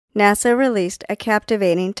NASA released a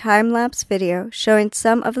captivating time-lapse video showing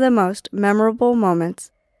some of the most memorable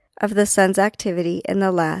moments of the Sun's activity in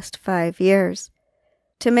the last 5 years.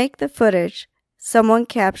 To make the footage, someone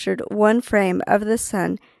captured one frame of the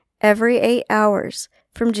Sun every 8 hours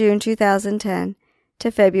from June 2010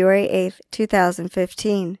 to February 8,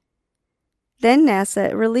 2015. Then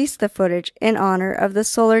NASA released the footage in honor of the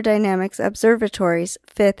Solar Dynamics Observatory's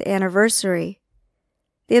 5th anniversary.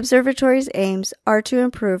 The observatory's aims are to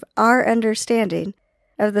improve our understanding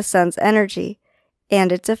of the Sun's energy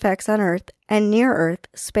and its effects on Earth and near-Earth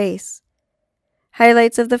space.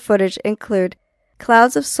 Highlights of the footage include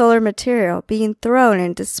clouds of solar material being thrown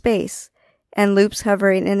into space and loops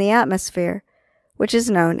hovering in the atmosphere, which is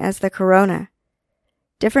known as the corona.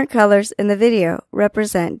 Different colors in the video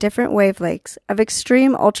represent different wavelengths of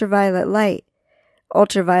extreme ultraviolet light,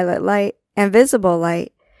 and visible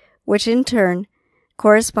light, which in turn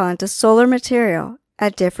correspond to solar material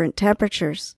at different temperatures.